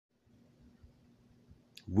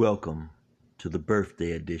Welcome to the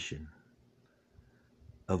birthday edition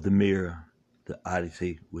of The Mirror, The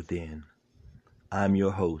Odyssey Within. I'm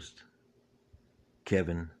your host,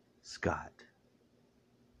 Kevin Scott.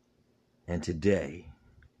 And today,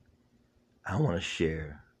 I want to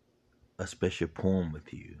share a special poem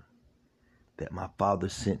with you that my father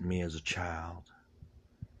sent me as a child.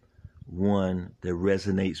 One that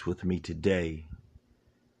resonates with me today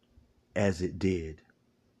as it did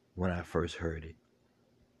when I first heard it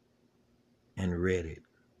and read it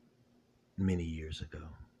many years ago.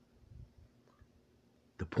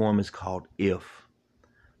 The poem is called If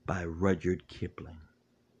by Rudyard Kipling.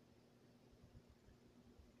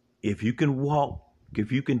 If you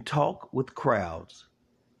can talk with crowds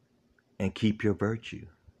and keep your virtue,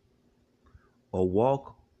 or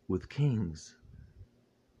walk with kings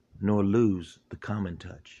nor lose the common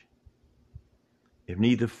touch, if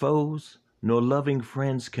neither foes nor loving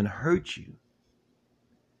friends can hurt you,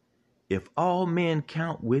 if all men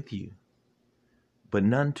count with you, but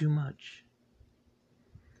none too much,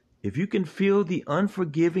 if you can feel the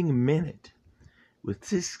unforgiving minute with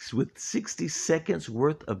 60 seconds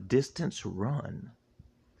worth of distance run,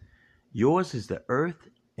 yours is the earth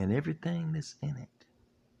and everything that's in it.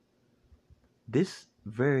 This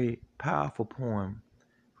very powerful poem,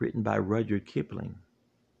 written by Rudyard Kipling,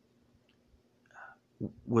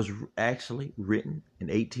 was actually written in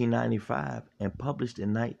 1895 and published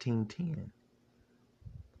in 1910.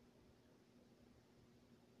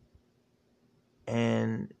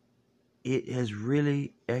 And it has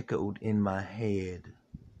really echoed in my head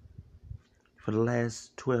for the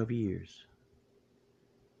last 12 years.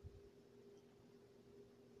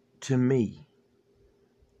 To me,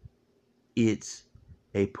 it's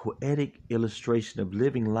a poetic illustration of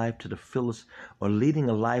living life to the fullest, or leading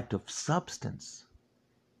a life of substance.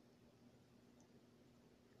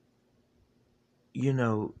 You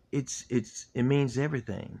know, it means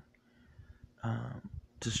everything.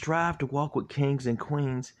 To strive to walk with kings and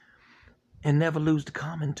queens and never lose the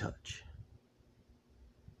common touch.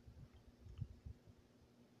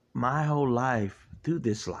 My whole life, through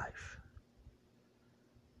this life,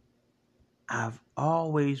 I've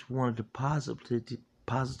always wanted to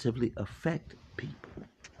positively affect people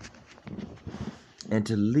and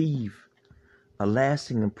to leave a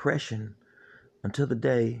lasting impression until the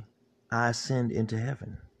day I ascend into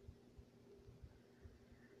heaven.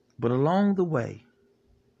 But along the way,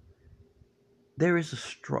 there is a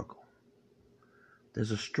struggle.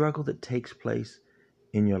 There's a struggle that takes place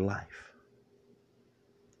in your life,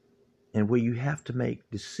 and where you have to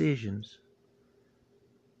make decisions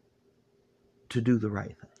to do the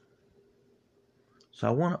right thing. So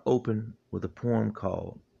I want to open with a poem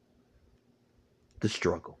called The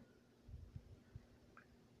Struggle.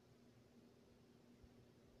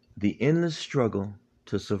 The endless struggle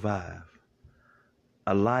to survive,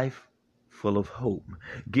 a life full of hope.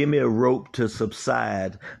 Give me a rope to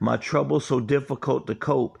subside my troubles so difficult to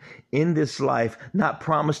cope. In this life, not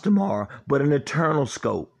promised tomorrow, but an eternal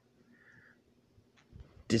scope.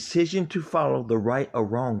 Decision to follow the right or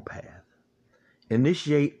wrong path.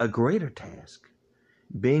 Initiate a greater task.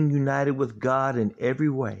 Being united with God in every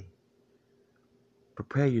way.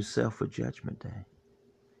 Prepare yourself for Judgment Day.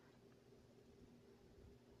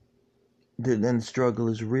 Then the struggle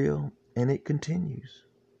is real and it continues.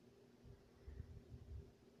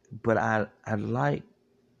 But I'd like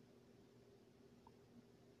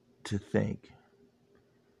to think,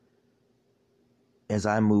 as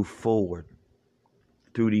I move forward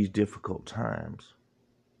through these difficult times,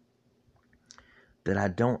 that I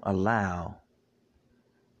don't allow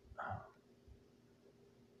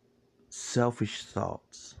selfish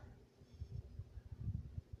thoughts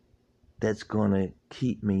that's going to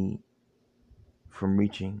keep me from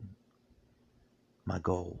reaching my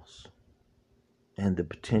goals and the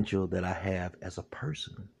potential that I have as a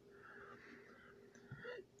person.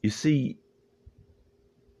 You see,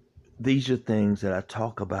 these are things that I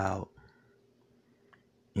talk about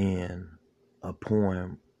in a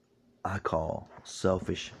poem I call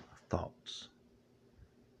Selfish Thoughts.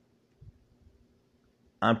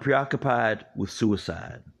 I'm preoccupied with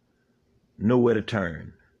suicide, nowhere to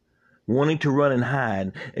turn, wanting to run and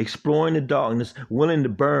hide, exploring the darkness, willing to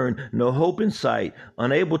burn, no hope in sight,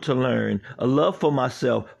 unable to learn, a love for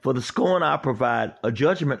myself, for the scorn I provide, a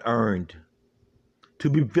judgment earned, to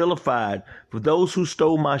be vilified for those who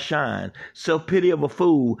stole my shine, self-pity of a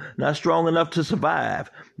fool, not strong enough to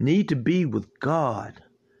survive, need to be with God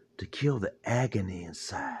to kill the agony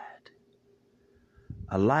inside.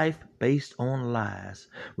 A life based on lies,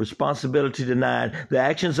 responsibility denied, the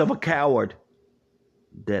actions of a coward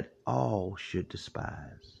that all should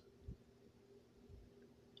despise.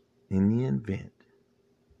 in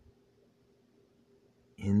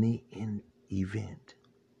the event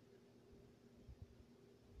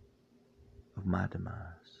of my demise.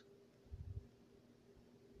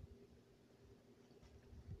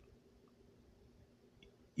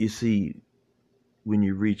 You see, when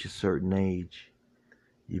you reach a certain age,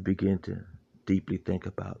 you begin to deeply think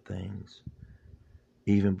about things.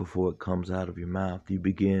 Even before it comes out of your mouth, you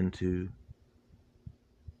begin to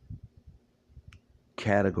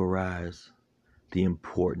categorize the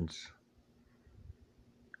importance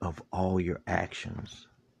of all your actions.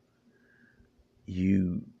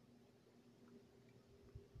 You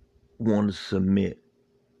want to submit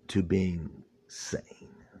to being sane.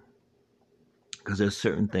 Because there's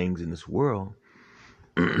certain things in this world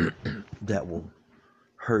that will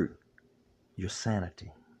hurt your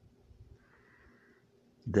sanity,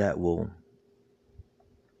 that will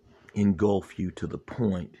engulf you to the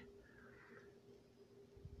point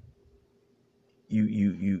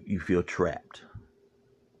you feel trapped.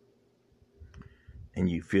 And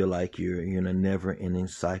you feel like you're in a never-ending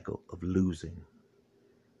cycle of losing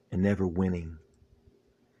and never winning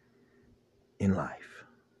in life.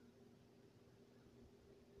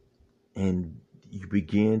 And you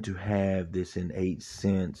begin to have this innate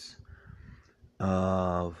sense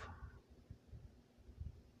of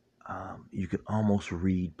you can almost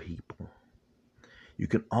read people. You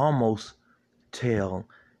can almost tell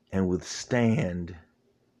and withstand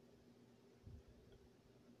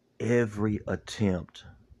every attempt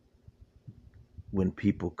when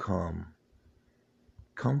people come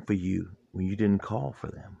for you when you didn't call for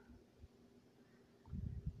them.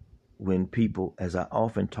 When people, as I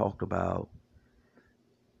often talked about,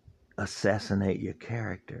 assassinate your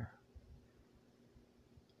character,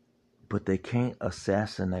 but they can't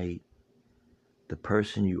assassinate the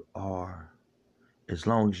person you are as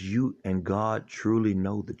long as you and God truly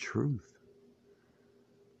know the truth.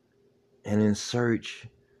 And in search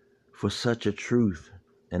for such a truth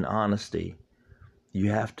and honesty, you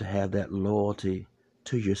have to have that loyalty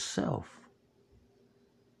to yourself,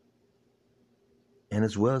 and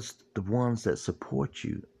as well as the ones that support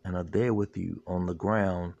you and are there with you on the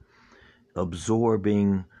ground,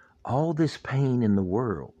 absorbing all this pain in the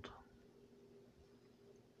world.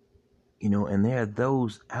 And there are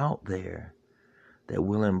those out there that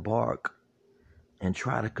will embark and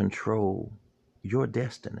try to control your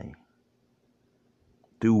destiny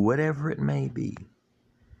through whatever it may be.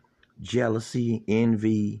 Jealousy,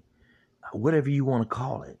 envy, whatever you want to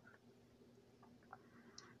call it.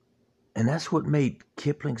 And that's what made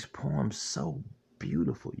Kipling's poems so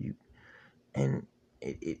beautiful and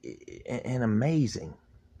amazing.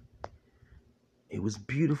 It was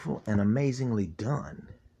beautiful and amazingly done.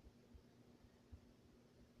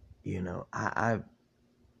 I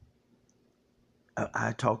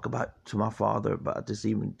talk about to my father about this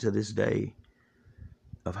even to this day,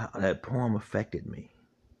 of how that poem affected me.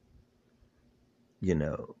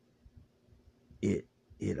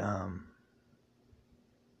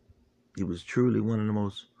 It was truly one of the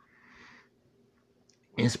most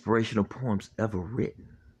inspirational poems ever written.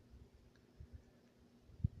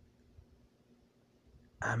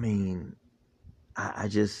 I mean, I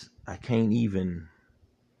can't even,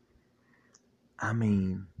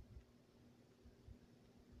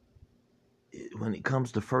 when it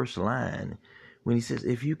comes to first line, when he says,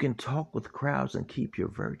 if you can talk with crowds and keep your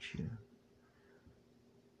virtue,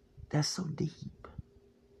 that's so deep.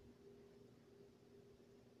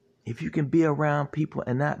 If you can be around people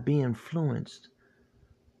and not be influenced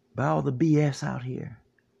by all the BS out here,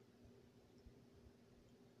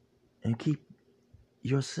 and keep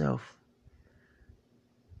yourself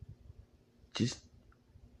just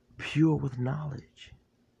pure with knowledge,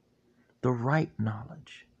 the right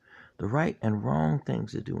knowledge, the right and wrong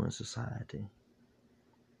things to do in society.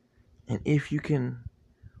 And if you can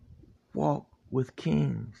walk with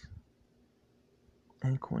kings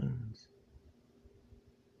and queens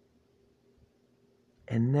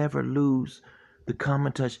and never lose the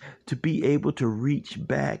common touch, to be able to reach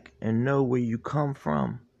back and know where you come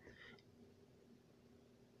from.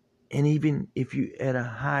 And even if you're at a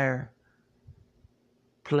higher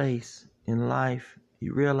place in life,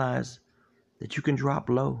 you realize that you can drop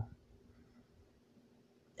low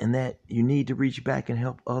and that you need to reach back and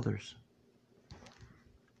help others.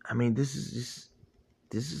 This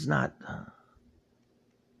is not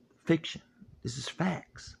fiction. This is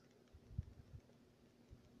facts.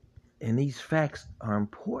 And these facts are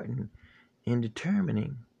important in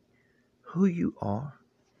determining who you are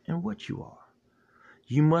and what you are.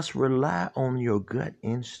 You must rely on your gut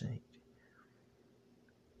instinct,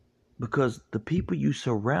 because the people you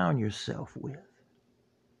surround yourself with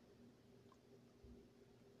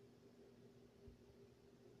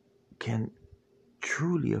can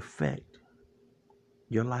truly affect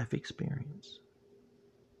your life experience.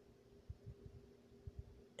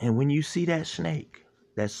 And when you see that snake,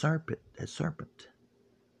 that serpent,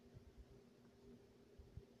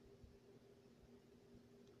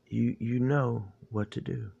 you know what to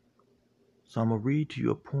do. So I'm going to read to you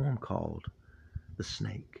a poem called The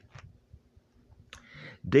Snake.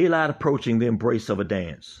 Daylight approaching, the embrace of a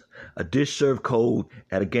dance, a dish served cold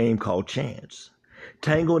at a game called chance,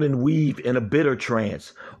 tangled and weaved in a bitter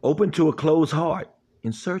trance, open to a closed heart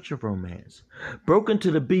in search of romance, broken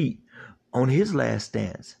to the beat on his last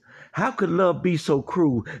dance. How could love be so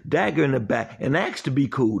cruel? Dagger in the back and axe to be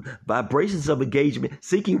cooled, vibrations of engagement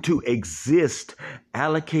seeking to exist,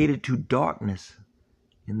 allocated to darkness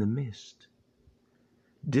in the mist,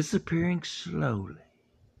 disappearing slowly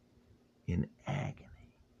in agony,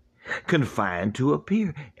 confined to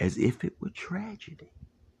appear as if it were tragedy,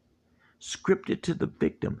 scripted to the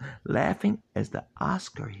victim, laughing as the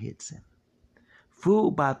Oscar hits him,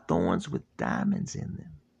 fooled by thorns with diamonds in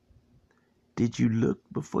them. Did you look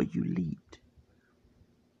before you leaped?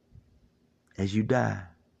 As you die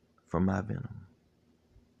from my venom.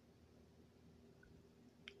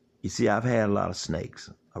 You see, I've had a lot of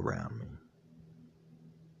snakes around me.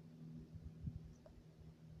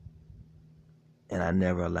 And I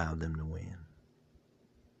never allowed them to win.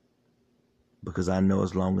 Because I know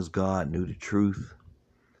as long as God knew the truth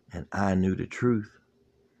and I knew the truth,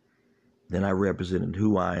 then I represented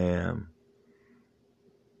who I am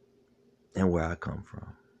and where I come from.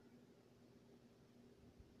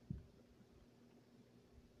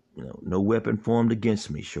 You know, no weapon formed against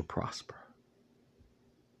me shall prosper.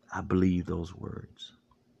 I believe those words.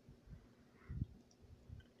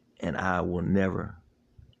 And I will never,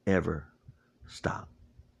 ever stop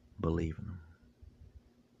believing them.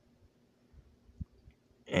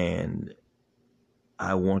 And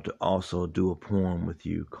I want to also do a poem with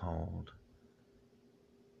you called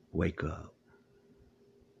Wake Up.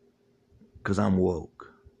 Because I'm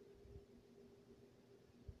woke.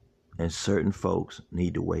 And certain folks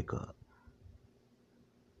need to wake up.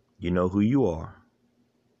 You know who you are.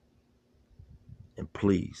 And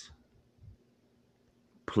please,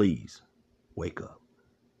 please wake up.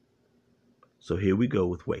 So here we go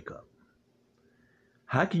with Wake Up.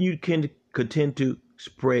 How can you continue to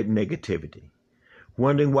spread negativity,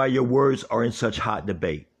 wondering why your words are in such hot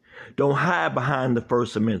debate? Don't hide behind the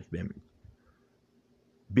First Amendment.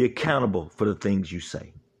 Be accountable for the things you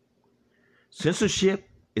say. Censorship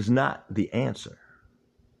is not the answer,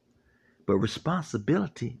 but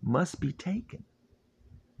responsibility must be taken.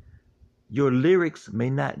 Your lyrics may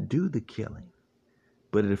not do the killing,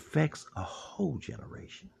 but it affects a whole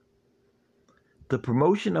generation. The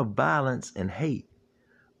promotion of violence and hate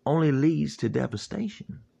only leads to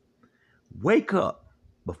devastation. Wake up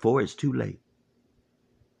before it's too late.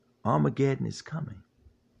 Armageddon is coming.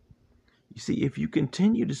 You see, if you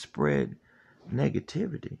continue to spread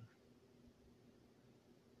negativity,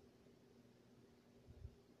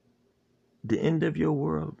 the end of your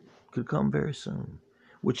world could come very soon.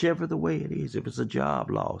 Whichever the way it is, if it's a job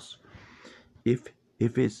loss, if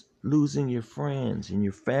it's losing your friends and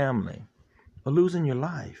your family, or losing your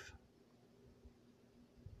life.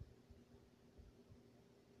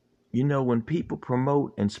 You know, when people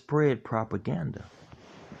promote and spread propaganda,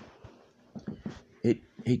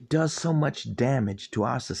 it does so much damage to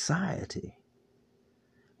our society.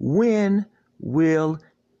 When will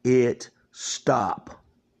it stop?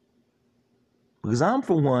 Because I'm,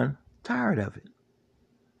 for one, tired of it.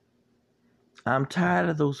 I'm tired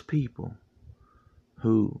of those people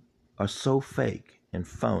who are so fake and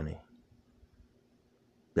phony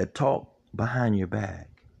that talk behind your back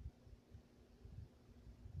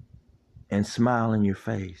and smile in your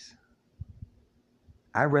face.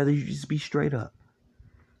 I'd rather you just be straight up.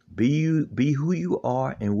 Be who you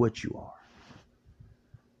are and what you are.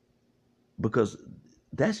 Because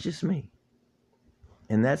that's just me.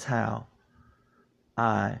 And that's how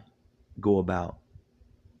I go about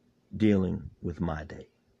dealing with my day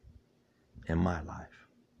and my life.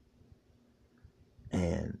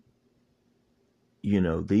 And, you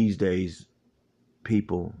know, these days,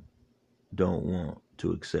 people don't want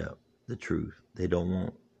to accept the truth. They don't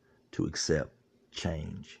want to accept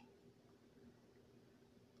change.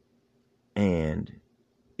 And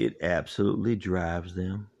it absolutely drives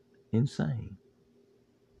them insane.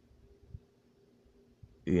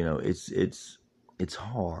 You know, it's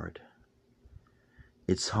hard.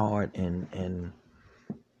 It's hard, and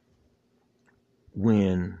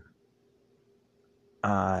when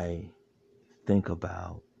I think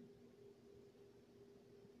about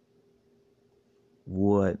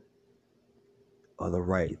what are the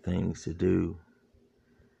right things to do.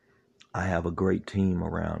 I have a great team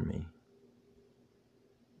around me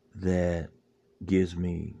that gives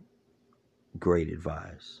me great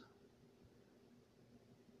advice.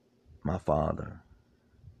 My father,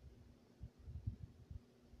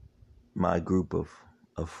 my group of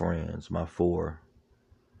friends, my 4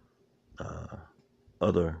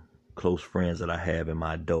 other close friends that I have in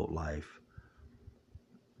my adult life,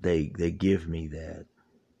 they give me that.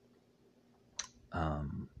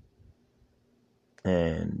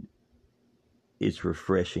 And it's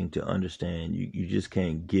refreshing to understand you just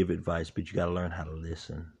can't give advice, but you got to learn how to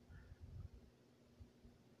listen.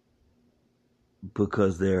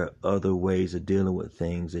 Because there are other ways of dealing with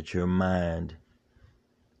things that your mind,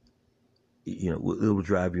 it will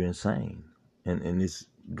drive you insane. And this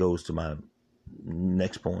goes to my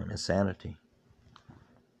next point, insanity.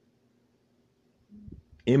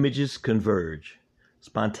 Images converge,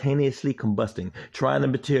 spontaneously combusting, trying to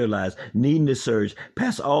materialize, needing to surge,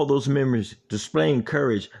 past all those memories, displaying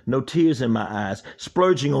courage, no tears in my eyes,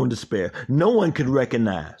 splurging on despair. No one could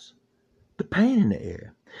recognize the pain in the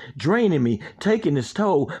air, draining me, taking its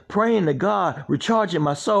toll, praying to God, recharging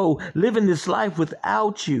my soul, living this life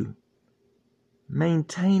without you,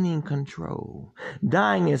 maintaining control,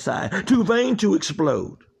 dying inside, too vain to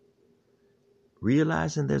explode,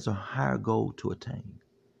 realizing there's a higher goal to attain,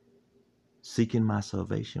 seeking my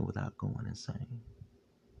salvation without going insane.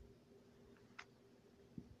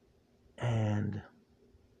 And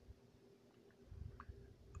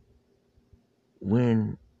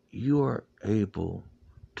when you're able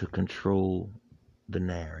to control the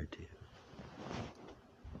narrative,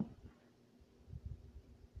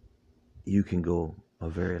 you can go a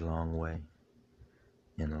very long way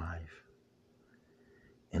in life.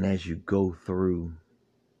 And as you go through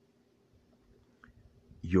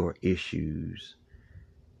your issues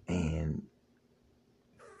and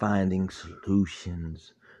finding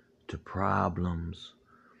solutions to problems,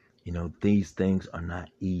 these things are not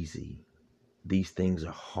easy. These things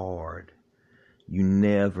are hard. You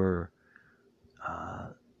never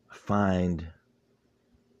find,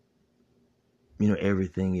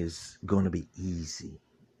 everything is going to be easy.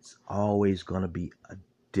 It's always going to be a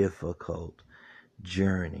difficult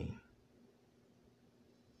journey.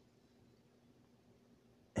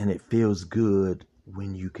 And it feels good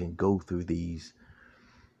when you can go through these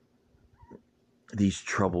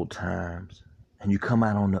troubled times and you come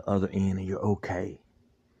out on the other end and you're okay.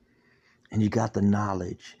 And you got the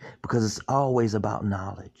knowledge, because it's always about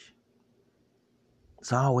knowledge.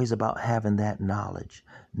 It's always about having that knowledge,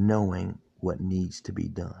 knowing what needs to be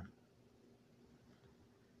done,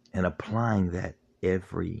 and applying that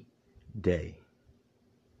every day.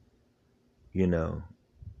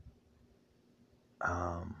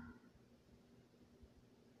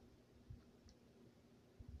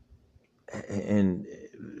 And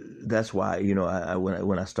that's why,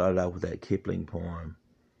 when I started out with that Kipling poem,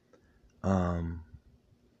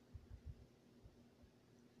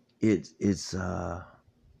 it's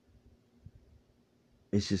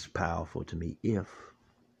just powerful to me.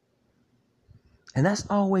 And that's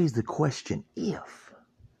always the question, if.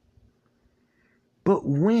 But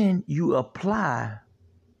when you apply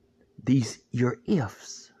your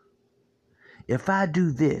ifs, if I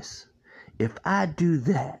do this, if I do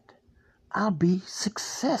that, I'll be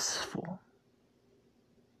successful.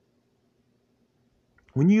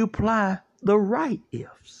 When you apply the right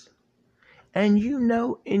ifs, and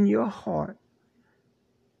in your heart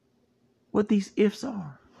what these ifs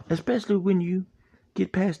are, especially when you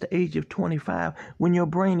get past the age of 25, when your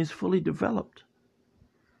brain is fully developed.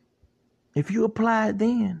 If you apply it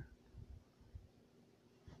then,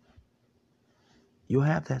 you'll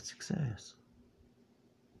have that success.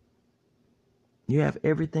 You have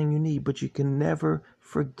everything you need, but you can never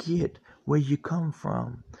forget where you come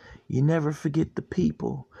from. You never forget the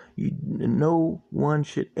people. No one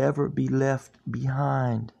should ever be left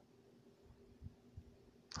behind.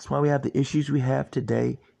 That's why we have the issues we have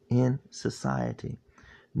today in society.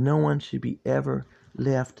 No one should be ever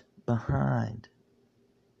left behind.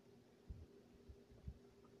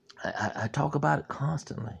 I talk about it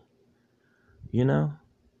constantly.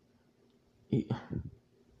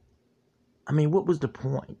 What was the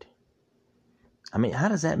point? How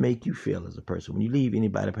does that make you feel as a person when you leave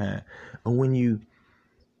anybody behind, or when you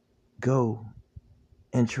go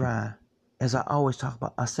and try, as I always talk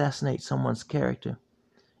about, assassinate someone's character,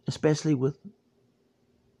 especially with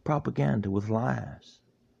propaganda, with lies.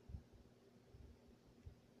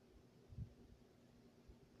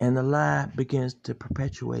 And the lie begins to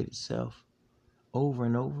perpetuate itself over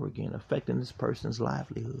and over again, affecting this person's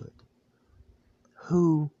livelihood.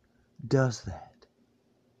 Who does that?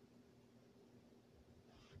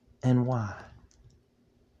 and why.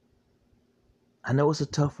 I know it's a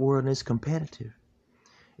tough world and it's competitive.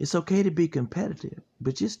 It's okay to be competitive,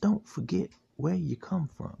 but just don't forget where you come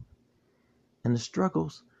from and the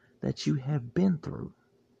struggles that you have been through.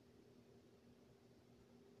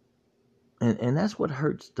 And that's what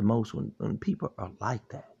hurts the most when people are like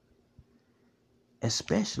that.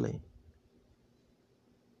 Especially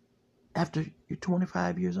after you're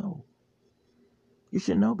 25 years old. You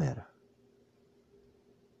should know better.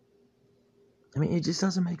 I mean, it just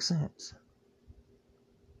doesn't make sense.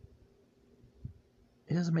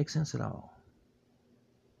 It doesn't make sense at all.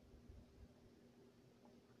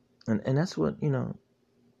 And that's what,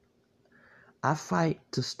 I fight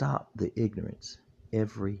to stop the ignorance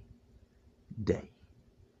every day.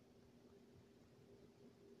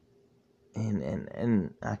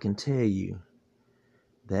 And I can tell you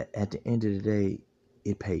that at the end of the day,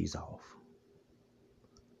 it pays off.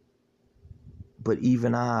 But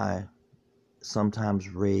even I sometimes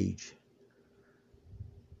rage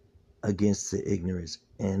against the ignorance,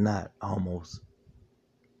 and not almost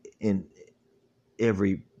in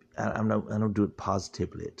every. I don't do it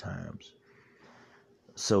positively at times.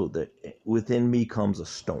 So that within me comes a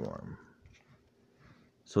storm.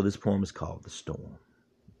 So this poem is called The Storm.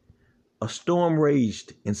 A storm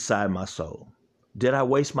raged inside my soul. Did I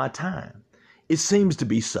waste my time? It seems to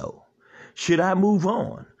be so. Should I move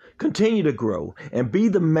on, continue to grow, and be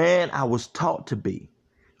the man I was taught to be?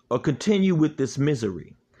 Or continue with this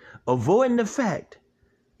misery, avoiding the fact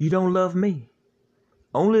you don't love me,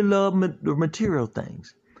 only love the material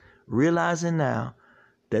things, realizing now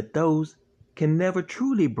that those can never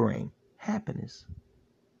truly bring happiness,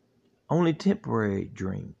 only temporary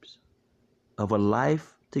dreams of a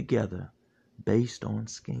life together based on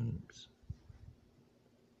schemes.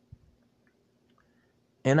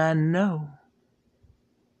 And I know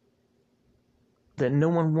that no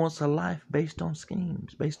one wants a life based on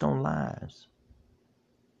schemes, based on lies.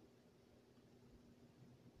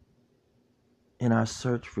 In our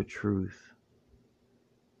search for truth,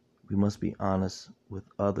 we must be honest with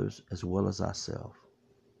others as well as ourselves.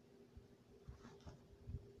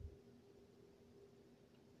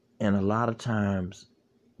 And a lot of times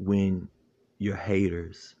when your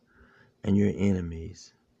haters and your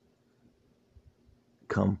enemies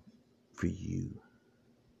come for you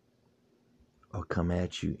or come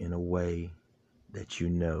at you in a way that you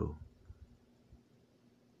know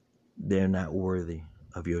they're not worthy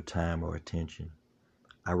of your time or attention,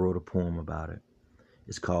 I wrote a poem about it.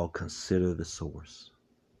 It's called Consider the Source.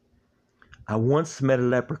 I once met a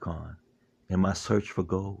leprechaun in my search for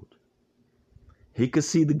gold. He could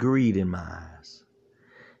see the greed in my eyes.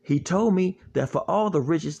 He told me that for all the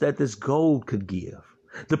riches that this gold could give,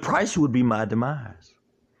 the price would be my demise.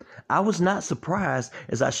 I was not surprised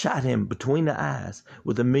as I shot him between the eyes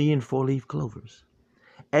with 1,000,000 four-leaf clovers.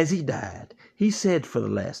 As he died, he said for the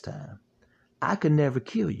last time, I could never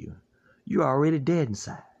kill you. You're already dead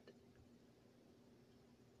inside.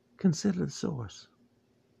 Consider the source.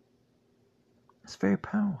 That's very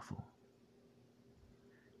powerful.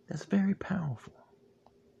 That's very powerful.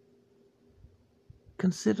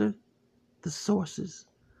 Consider the sources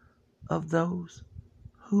of those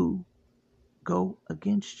who go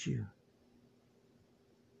against you.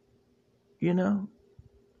 And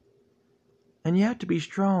you have to be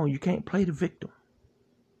strong. You can't play the victim.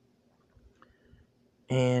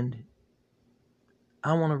 And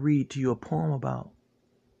I want to read to you a poem about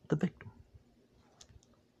the victim.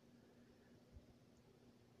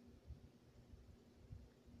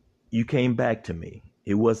 You came back to me.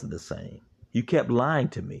 It wasn't the same. You kept lying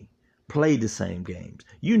to me. Played the same games.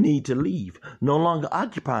 You need to leave. No longer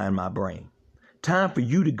occupying my brain. Time for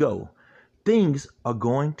you to go. Things are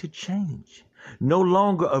going to change. No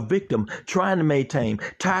longer a victim trying to maintain.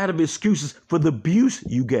 Tired of excuses for the abuse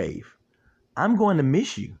you gave. I'm going to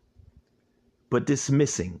miss you. But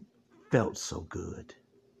dismissing felt so good.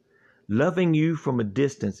 Loving you from a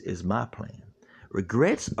distance is my plan.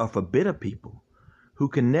 Regrets are for bitter people who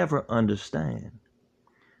can never understand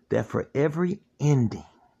that for every ending,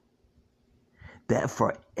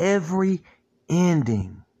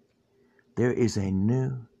 there is a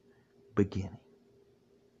new beginning.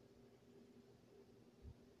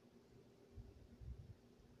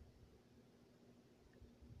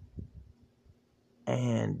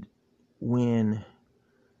 And when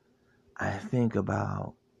I think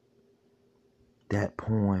about that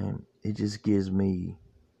poem, it just gives me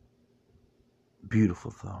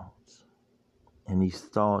beautiful thoughts. And these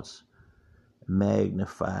thoughts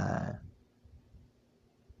magnify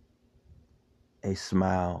a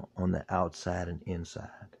smile on the outside and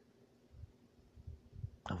inside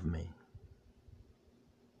of me.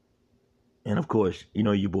 And of course, you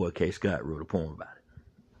know, your boy K. Scott wrote a poem about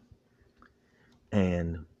it.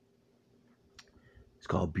 And it's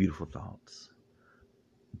called Beautiful Thoughts.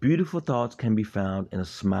 Beautiful thoughts can be found in a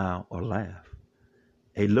smile or laugh,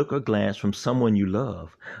 a look or glance from someone you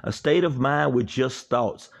love, a state of mind with just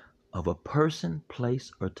thoughts of a person,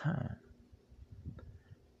 place, or time,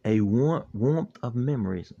 a warmth of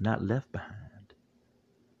memories not left behind,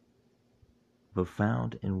 but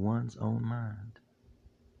found in one's own mind.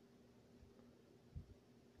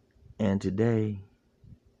 And today,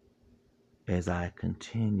 as I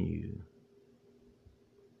continue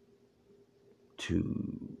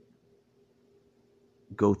to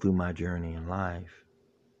go through my journey in life,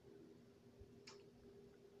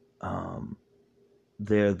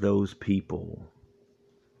 there are those people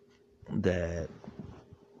that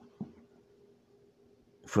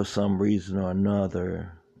for some reason or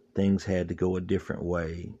another, things had to go a different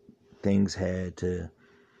way. Things had to,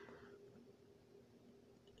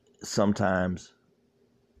 sometimes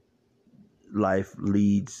life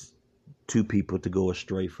leads two people to go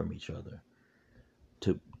astray from each other,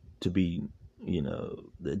 to be, you know,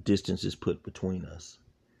 the distance is put between us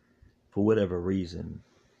for whatever reason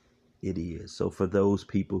it is. So for those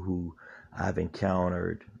people who I've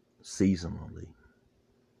encountered seasonally,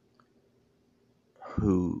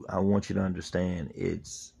 who I want you to understand,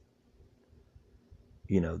 it's,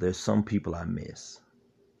 you know, there's some people I miss,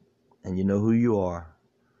 and you know who you are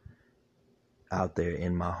out there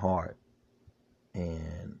in my heart.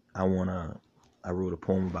 And I wrote a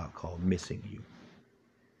poem about called Missing You.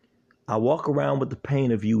 I walk around with the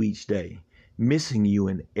pain of you each day, missing you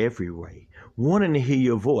in every way, wanting to hear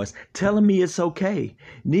your voice, telling me it's okay,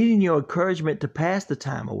 needing your encouragement to pass the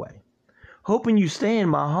time away, hoping you stay in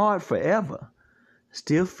my heart forever,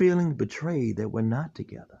 still feeling betrayed that we're not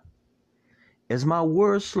together. As my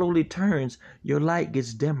world slowly turns, your light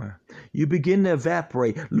gets dimmer. You begin to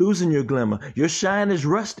evaporate, losing your glimmer. Your shine is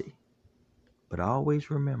rusty. But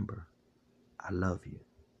always remember, I love you.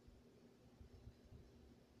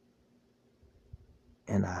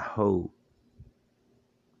 And I hope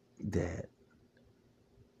that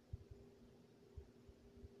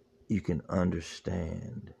you can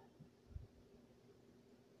understand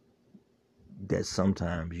that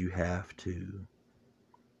sometimes you have to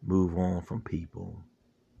move on from people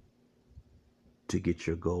to get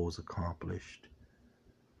your goals accomplished,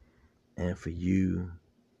 and for you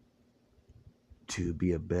to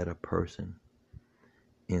be a better person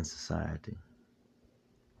in society.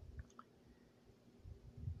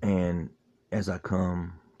 And as I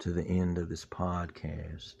come to the end of this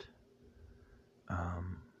podcast,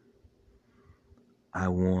 I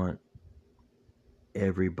want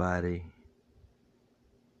everybody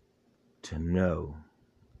to know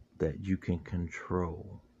that you can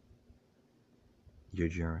control your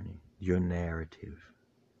journey, your narrative.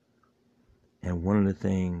 And one of the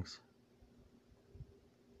things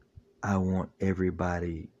I want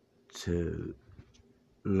everybody to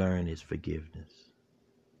learn is forgiveness.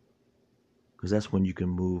 Because that's when you can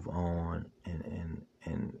move on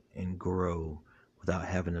and grow without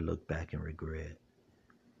having to look back and regret.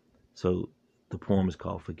 So the poem is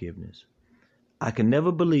called Forgiveness. I can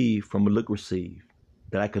never believe from a look received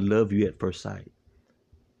that I could love you at first sight.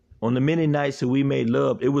 On the many nights that we made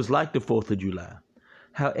love, it was like the 4th of July.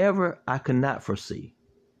 However, I could not foresee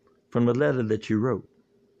from the letter that you wrote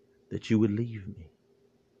that you would leave me.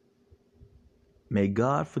 May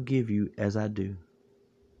God forgive you as I do,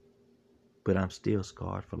 but I'm still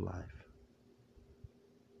scarred for life.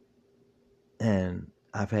 And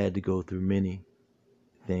I've had to go through many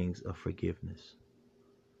things of forgiveness,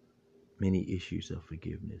 many issues of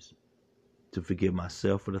forgiveness, to forgive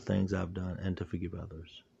myself for the things I've done and to forgive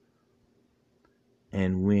others.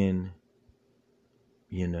 And when,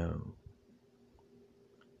 you know,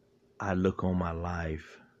 I look on my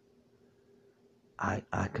life,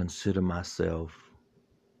 I consider myself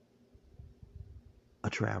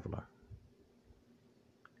a traveler.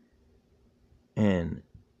 And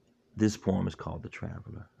this poem is called The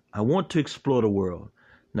Traveler. I want to explore the world,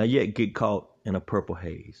 not yet get caught in a purple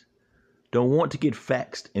haze. Don't want to get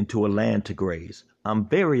faxed into a land to graze. I'm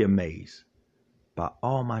very amazed by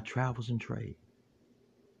all my travels and trade.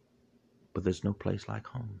 But there's no place like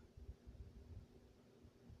home.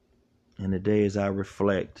 And today, as I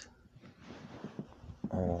reflect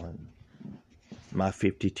on my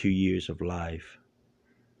 52 years of life,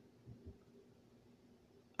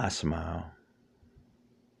 I smile.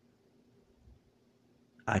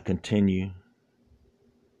 I continue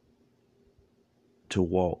to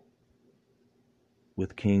walk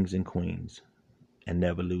with kings and queens and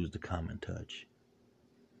never lose the common touch.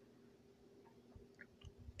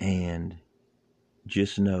 And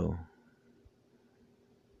Just know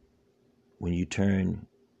when you turn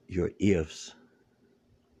your ifs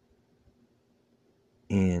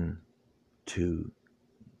into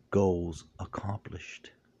goals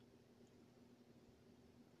accomplished,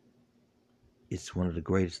 it's one of the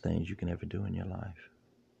greatest things you can ever do in your life.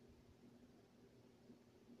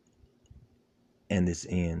 And this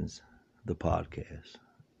ends the podcast,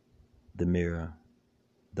 The Mirror,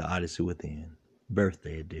 The Odyssey Within,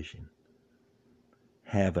 birthday edition.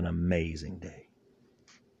 Have an amazing day.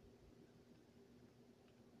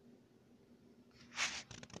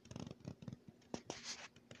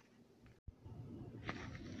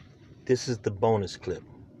 This is the bonus clip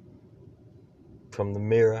from The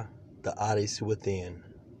Mirror, The Odyssey Within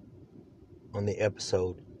on the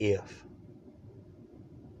episode If.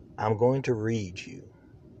 I'm going to read you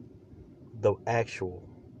the actual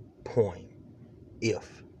poem,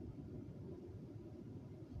 If.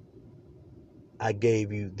 I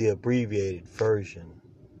gave you the abbreviated version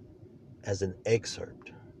as an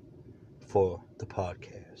excerpt for the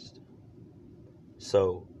podcast.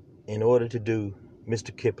 So, in order to do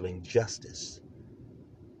Mr. Kipling justice,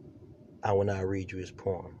 I will now read you his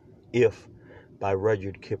poem, If, by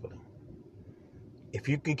Rudyard Kipling. If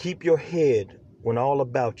you can keep your head when all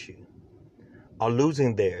about you are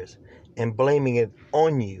losing theirs and blaming it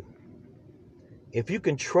on you, if you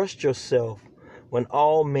can trust yourself when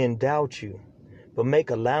all men doubt you, but make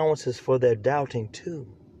allowances for their doubting too,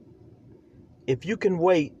 if you can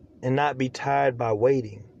wait and not be tired by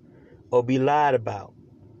waiting or be lied about,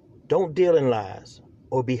 don't deal in lies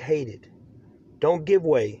or be hated, don't give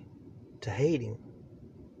way to hating,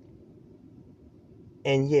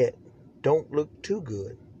 and yet don't look too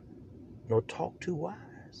good nor talk too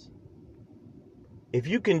wise. If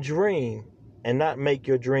you can dream and not make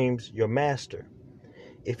your dreams your master,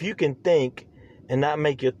 if you can think and not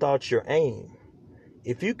make your thoughts your aim,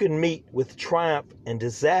 if you can meet with triumph and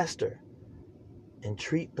disaster and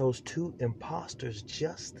treat those two impostors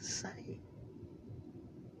just the same,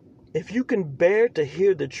 if you can bear to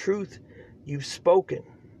hear the truth you've spoken,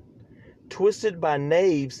 twisted by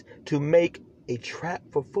knaves to make a trap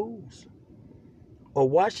for fools, or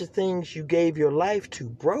watch the things you gave your life to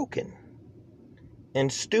broken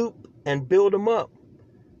and stoop and build them up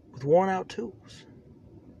with worn out tools,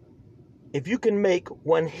 if you can make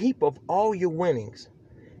one heap of all your winnings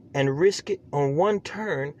and risk it on one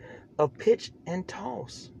turn of pitch and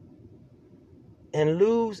toss, and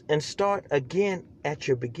lose and start again at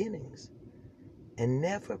your beginnings, and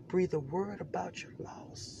never breathe a word about your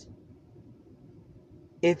loss,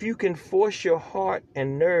 if you can force your heart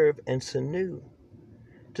and nerve and sinew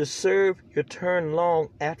to serve your turn long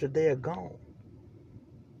after they are gone,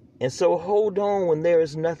 and so hold on when there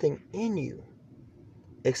is nothing in you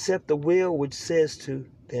except the will which says to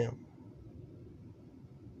them,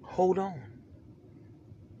 hold on.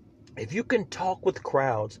 If you can talk with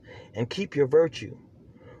crowds and keep your virtue,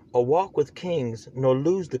 or walk with kings nor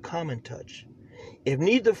lose the common touch, if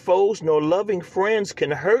neither foes nor loving friends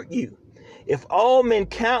can hurt you, if all men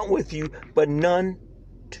count with you but none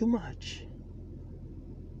too much,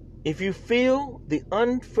 if you feel the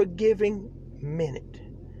unforgiving minute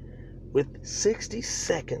with 60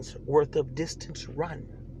 seconds worth of distance run,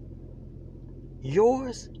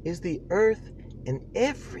 yours is the earth and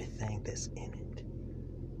everything that's in it,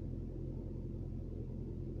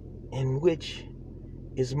 and which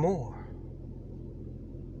is more.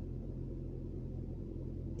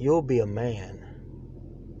 You'll be a man,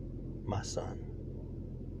 my son.